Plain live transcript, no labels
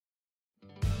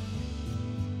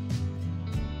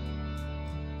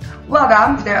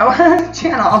welcome to the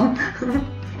channel.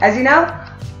 As you know,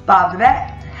 Bob the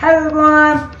Vet. Hello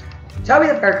everyone. Toby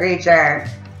the Fur Creature.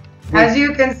 As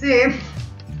you can see,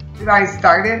 we've already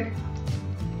started.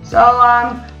 So,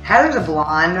 Heather's a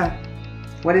blonde.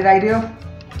 What did I do?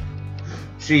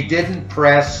 She didn't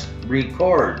press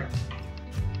record.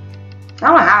 I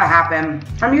don't know how it happened.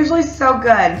 I'm usually so good.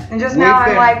 And just now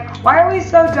I'm like, why are we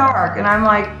so dark? And I'm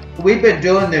like, we've been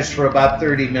doing this for about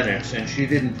 30 minutes and she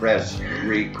didn't press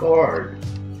record.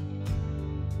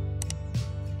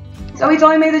 So he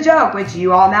totally made the joke, which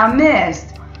you all now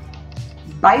missed.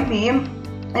 Bite me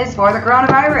is for the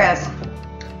coronavirus.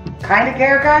 Kinda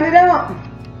care, kinda don't.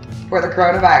 For the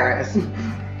coronavirus.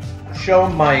 Show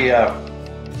my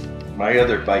my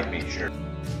other Bite Me shirt.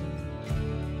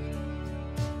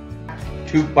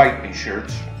 2 Bite Me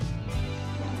shirts.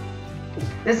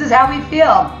 This is how we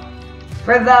feel.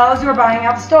 For those who are buying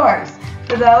out the stores.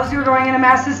 For those who are going into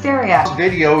mass hysteria. This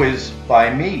video is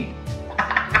by me.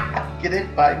 Get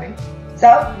it? By me?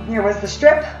 So, here was the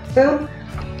strip. Boom.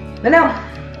 But no.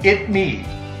 It me.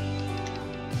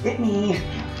 It me.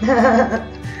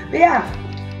 But yeah.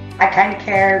 I kind of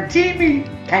care. TV.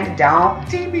 Kind of don't.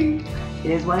 TV. It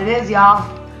is what it is,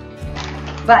 y'all.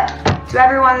 But to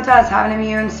everyone that does have an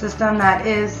immune system that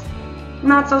is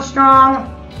not so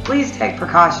strong, please take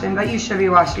precaution, but you should be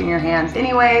washing your hands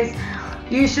anyways.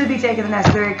 You should be taking the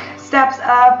necessary steps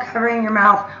of covering your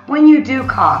mouth when you do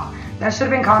cough. That should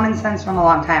have been common sense from a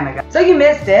long time ago. So you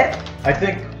missed it. I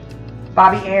think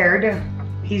Bobby aired.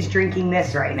 He's drinking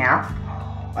this right now.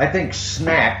 I think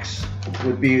Snacks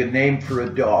would be a name for a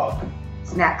dog.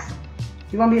 Snacks.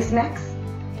 You want to be a Snacks?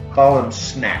 Call him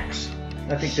Snacks.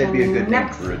 I think that'd be a good name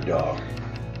Snacks. for a dog.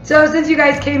 So since you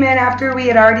guys came in after we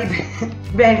had already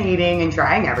been eating and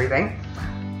trying everything,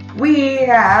 we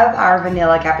have our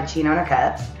vanilla cappuccino in our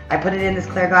cups. I put it in this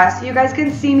clear glass so you guys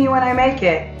can see me when I make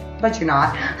it, but you're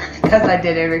not because I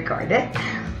didn't record it.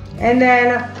 And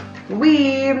then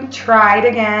we tried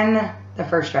again the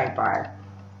First Strike bar.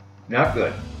 Not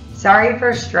good. Sorry,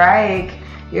 First Strike.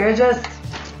 You're just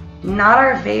not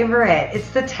our favorite.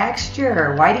 It's the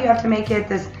texture. Why do you have to make it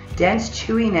this dense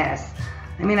chewiness?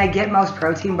 I mean, I get most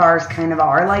protein bars kind of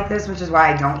are like this, which is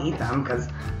why I don't eat them, because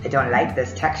I don't like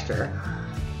this texture.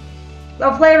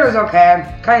 The flavor's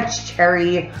okay. Kind of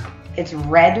cherry. It's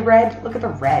red. Look at the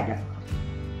red.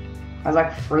 There's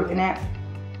like fruit in it.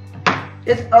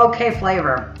 It's okay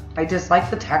flavor. I just like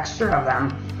the texture of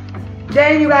them.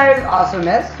 Then you guys also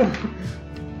missed.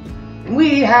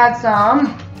 We had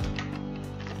some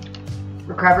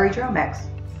recovery trail mix.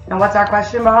 And what's our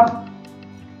question, Bob?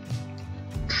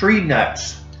 Tree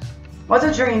nuts. What's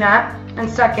a tree nut? And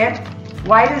second,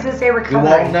 why does it say Do recovery?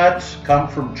 walnuts come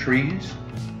from trees?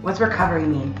 What's recovery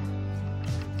mean?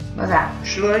 What's that?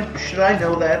 Should I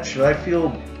know that? Should I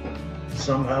feel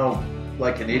somehow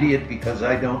like an idiot because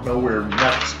I don't know where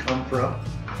nuts come from?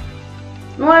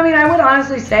 Well, I mean, I would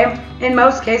honestly say, in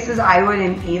most cases, I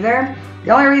wouldn't either.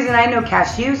 The only reason I know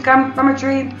cashews come from a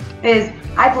tree is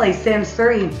I play Sims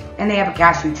 3 and they have a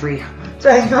cashew tree. So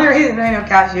that's the only reason I know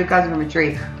cashew comes from a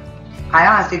tree. I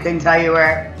honestly couldn't tell you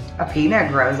where a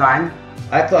peanut grows on.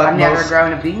 I've never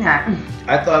grown a peanut.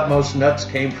 I thought most nuts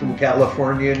came from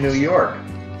California and New York.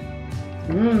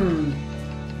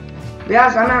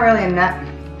 Yeah, so I'm not really a nut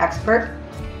expert.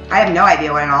 I have no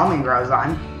idea what an almond grows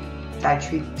on. Is that a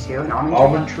tree too, an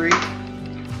almond tree?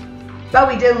 But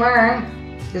we did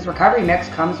learn this recovery mix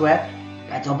comes with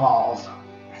pretzel balls.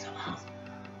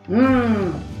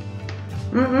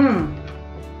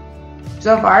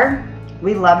 So far,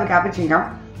 we love the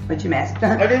cappuccino, but you missed.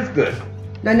 It is good.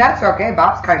 The nuts are okay.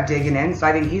 Bob's kind of digging in, so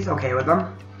I think he's okay with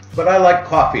them. But I like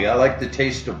coffee. I like the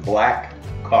taste of black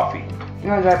coffee. You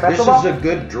know, that This pretzel is a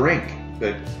good drink,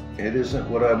 but it isn't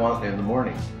what I want in the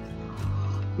morning.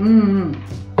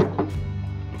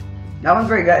 That one's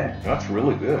pretty good. That's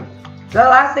really good. So the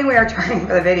last thing we are trying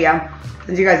for the video,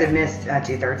 since you guys have missed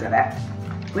 2/3 of it,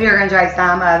 we are going to try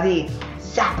some of the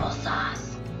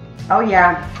applesauce. Oh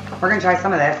yeah, we're going to try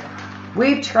some of this.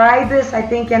 We've tried this, I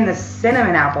think, in the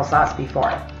cinnamon applesauce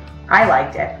before. I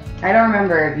liked it. I don't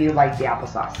remember if you liked the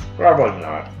applesauce. Probably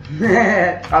not.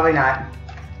 Probably not.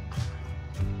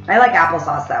 I like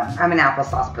applesauce though. I'm an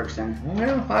applesauce person.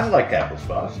 Yeah, I like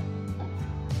applesauce.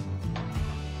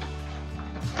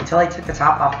 Until I took the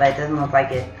top off, but it doesn't look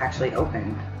like it actually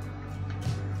opened.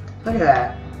 Look at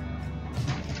that.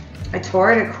 I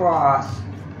tore it across.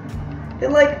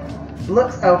 It like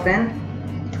looks open.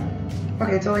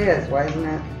 Okay, it totally is. Why isn't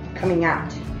it coming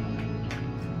out?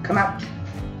 Come out.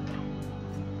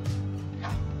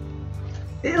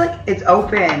 It's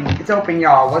open. It's open,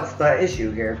 y'all. What's the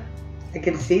issue here? I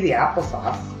can see the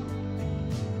applesauce.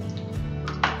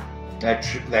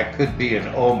 That could be an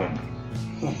omen.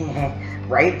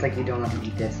 Right? It's like you don't want to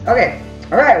eat this. Okay.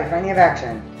 Alright, we finally have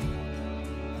action.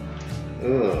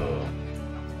 Ugh.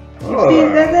 You see,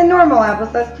 the normal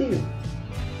applesauce too.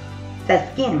 The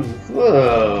skins.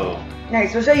 Whoa. Alright,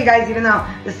 so we'll show you guys, even though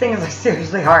this thing is like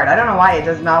seriously hard. I don't know why it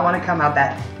does not want to come out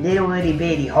that little itty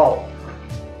bitty hole.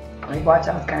 Like, watch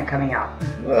how it's kind of coming out.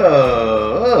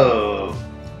 Whoa.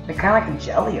 It's kind of like a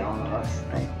jelly almost.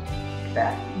 Like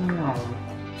that. No.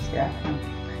 See that?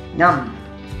 Yum.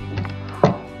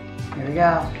 Here we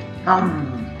go.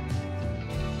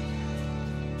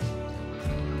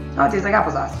 Oh, it tastes like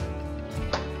applesauce.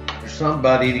 There's something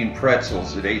about eating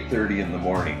pretzels at 8:30 in the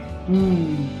morning.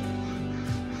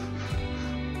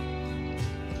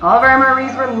 All of our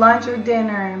MREs for lunch or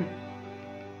dinner.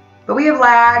 But we have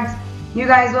lagged. You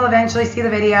guys will eventually see the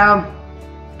video.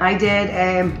 I did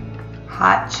a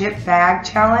hot chip bag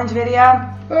challenge video.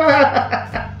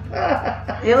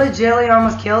 It legitimately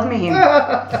almost killed me.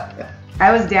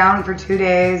 I was down for 2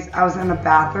 days. I was in the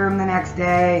bathroom the next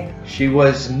day. She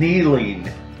was kneeling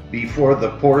before the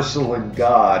porcelain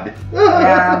god.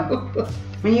 Yeah.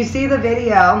 When you see the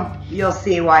video, you'll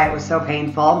see why it was so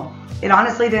painful. It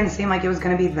honestly didn't seem like it was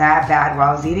going to be that bad while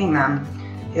I was eating them.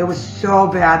 It was so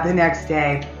bad the next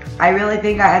day. I really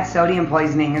think I had sodium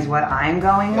poisoning is what I'm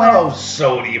going with. Oh,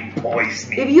 sodium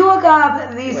poisoning. If you look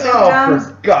up these symptoms,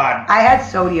 for God. I had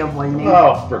sodium poisoning.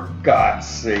 Oh, for God's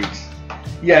sakes.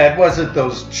 Yeah, it wasn't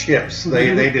those chips.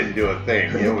 They didn't do a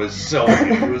thing. It was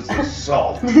sodium. It was the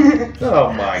salt.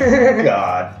 Oh, my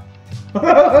God.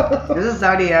 There's a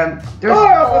sodium. There's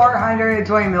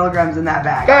 420 milligrams in that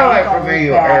bag. Get away from me,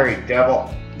 you hairy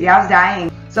devil. Yeah, I was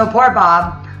dying. So poor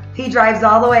Bob, he drives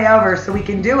all the way over so we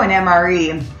can do an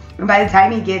MRE. And by the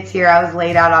time he gets here, I was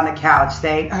laid out on the couch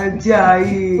saying, I'm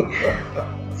dying.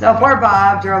 So poor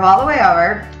Bob drove all the way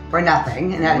over for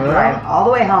nothing and had to drive all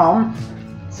the way home.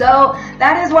 So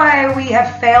that is why we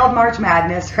have failed March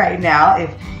Madness right now,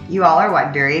 if you all are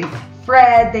wondering.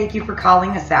 Fred, thank you for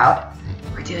calling us out.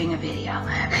 We're doing a video.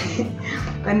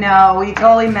 But no, we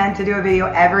totally meant to do a video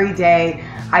every day.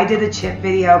 I did the chip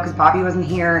video because Poppy wasn't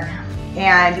here.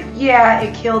 And yeah,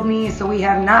 it killed me, so we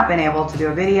have not been able to do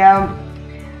a video.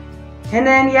 And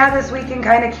then yeah, this weekend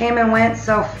kind of came and went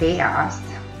so fast.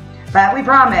 But we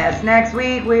promise, next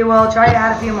week we will try to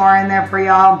add a few more in there for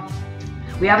y'all.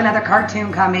 We have another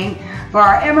cartoon coming for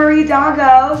our MRE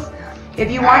doggos.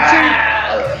 If you want to,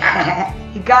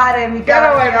 you got him, you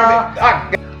got it, y'all.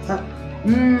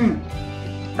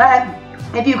 But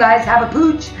if you guys have a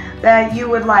pooch that you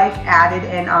would like added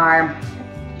in our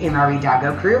MRE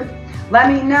doggo crew, let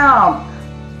me know.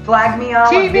 Flag me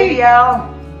on a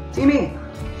video. Timmy,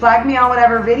 flag me on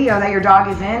whatever video that your dog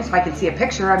is in so I can see a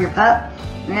picture of your pup,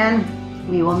 and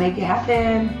we will make it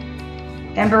happen.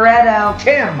 And Barretto,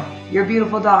 Tim, your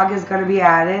beautiful dog is going to be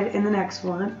added in the next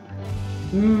one.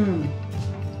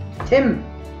 Tim,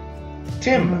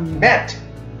 Met.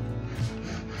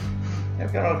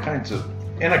 I've got all kinds of,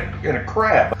 and a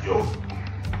crab.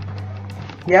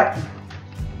 Yep. Look at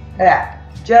that.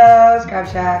 Joe's Crab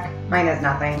Shack. Mine has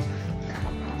nothing.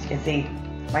 As you can see,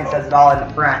 mine says it all in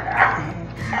the front.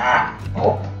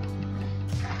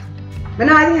 But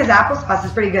no, I think his applesauce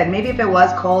is pretty good. Maybe if it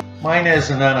was cold. Mine has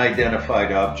an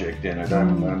unidentified object in it.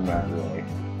 I'm not really.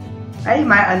 I think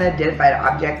my unidentified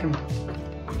object.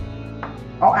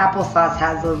 All applesauce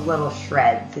has those little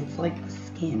shreds. It's like the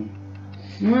skin.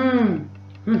 The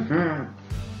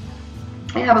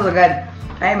apples are good.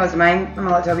 I ate most of mine. I'm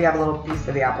gonna let Toby have a little piece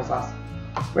of the applesauce.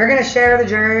 We're gonna share the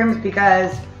germs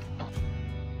because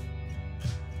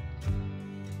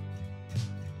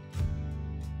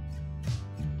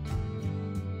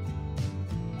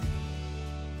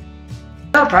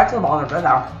the pretzel balls are good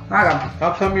though.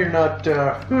 How come you're not?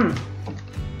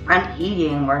 I'm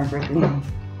eating more than drinking. How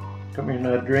come you're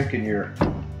not drinking your?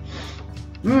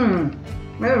 These are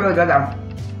really good though.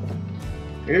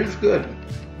 Here's good.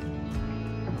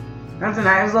 That's a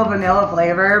nice little vanilla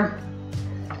flavor.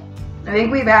 I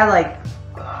think we've had like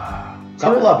a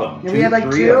couple of them. We had like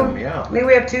three two. Of them, yeah. I think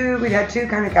we have two. We've had two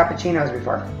kind of cappuccinos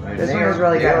before. Right. This one is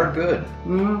really good. They are good.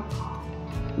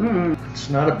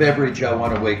 It's not a beverage I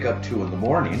want to wake up to in the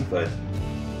morning, but.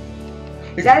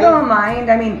 See, I don't mind.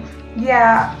 I mean,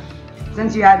 yeah,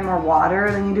 since you add more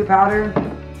water than you do powder,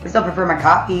 I still prefer my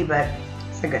coffee, but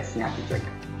it's a good snacky drink.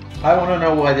 I want to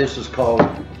know why this is called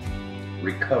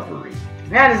recovery.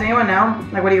 Yeah, does anyone know?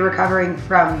 Like, what are you recovering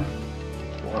from?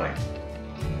 Why?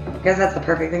 Because that's the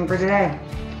perfect thing for today.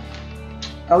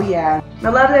 Oh yeah. I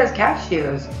love those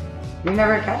cashews. We've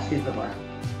never had cashews before.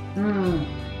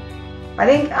 I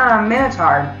think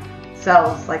Minotaur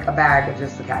sells like a bag of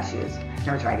just the cashews.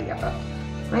 Never tried it yet, but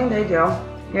I think they do.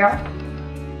 Yeah.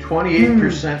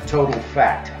 28% total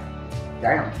fat.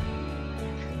 Damn.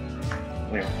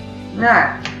 Yeah.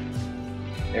 Nah.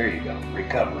 There you go.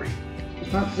 Recovery.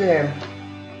 Let's see.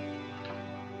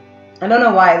 I don't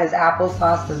know why this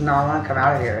applesauce does not want to come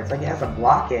out of here. It's like it has a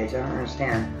blockage. I don't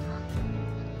understand.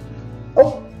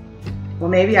 Oh. Well,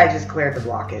 maybe I just cleared the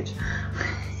blockage.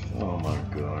 Oh my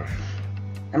gosh.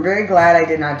 I'm very glad I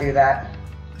did not do that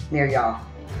near y'all.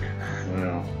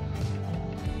 Well.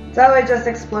 So it just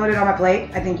exploded on my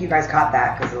plate. I think you guys caught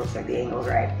that because it looks like the angle's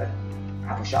right, but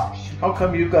applesauce. How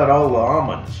come you got all the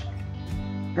almonds?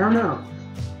 I don't know.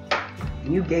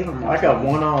 You gave them all. I got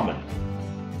one almond.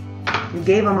 You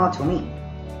gave them all to me.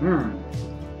 Mmm.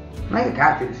 Like a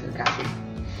cat food, a cat food.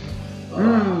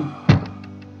 Mmm.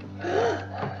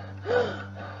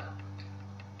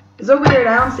 It's so weird.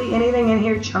 I don't see anything in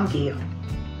here chunky.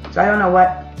 So I don't know what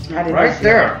I did. Right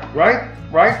there.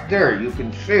 Right there. You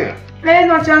can see it. It's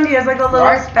not chunky. It's like a little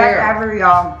Right speck there. ever,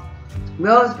 y'all.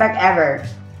 Little speck ever.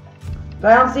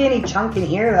 But I don't see any chunk in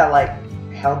here that like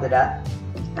held it up.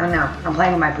 I don't know. I'm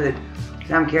playing with my food.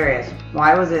 And I'm curious.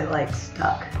 Why was it like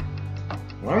stuck?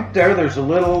 Right there, there's a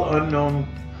little unknown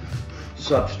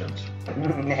substance. Some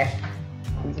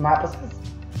applesauce.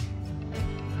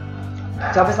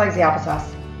 Toby likes the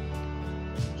applesauce.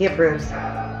 He approves.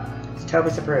 It's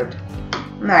Toby's approved.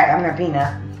 Alright, I'm gonna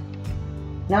peanut.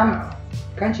 Nom.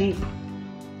 Crunchy.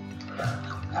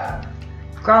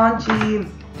 Crunchy.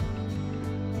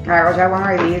 Alright, we'll try one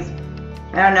more of these.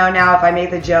 I don't know now if I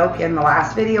made the joke in the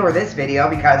last video or this video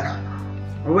because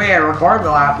we didn't record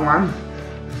the last one.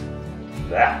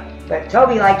 That. But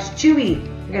Toby likes chewy.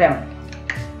 Look at him.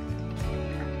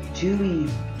 Chewy.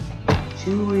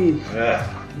 Chewy. Yeah.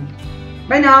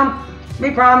 But no,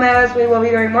 we promise we will be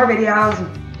doing more videos.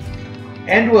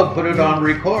 And we'll put it on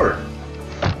record.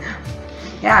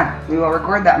 Yeah, we will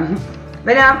record them.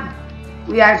 But now,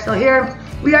 we are still here.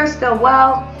 We are still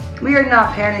well. We are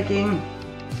not panicking.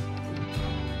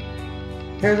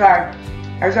 Here's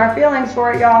our feelings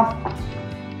for it, y'all.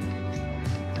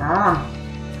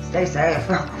 Stay safe.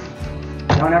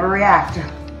 Don't ever react.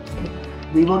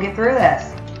 We will get through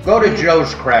this. Go to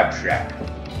Joe's Crab Shack.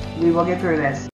 We will get through this.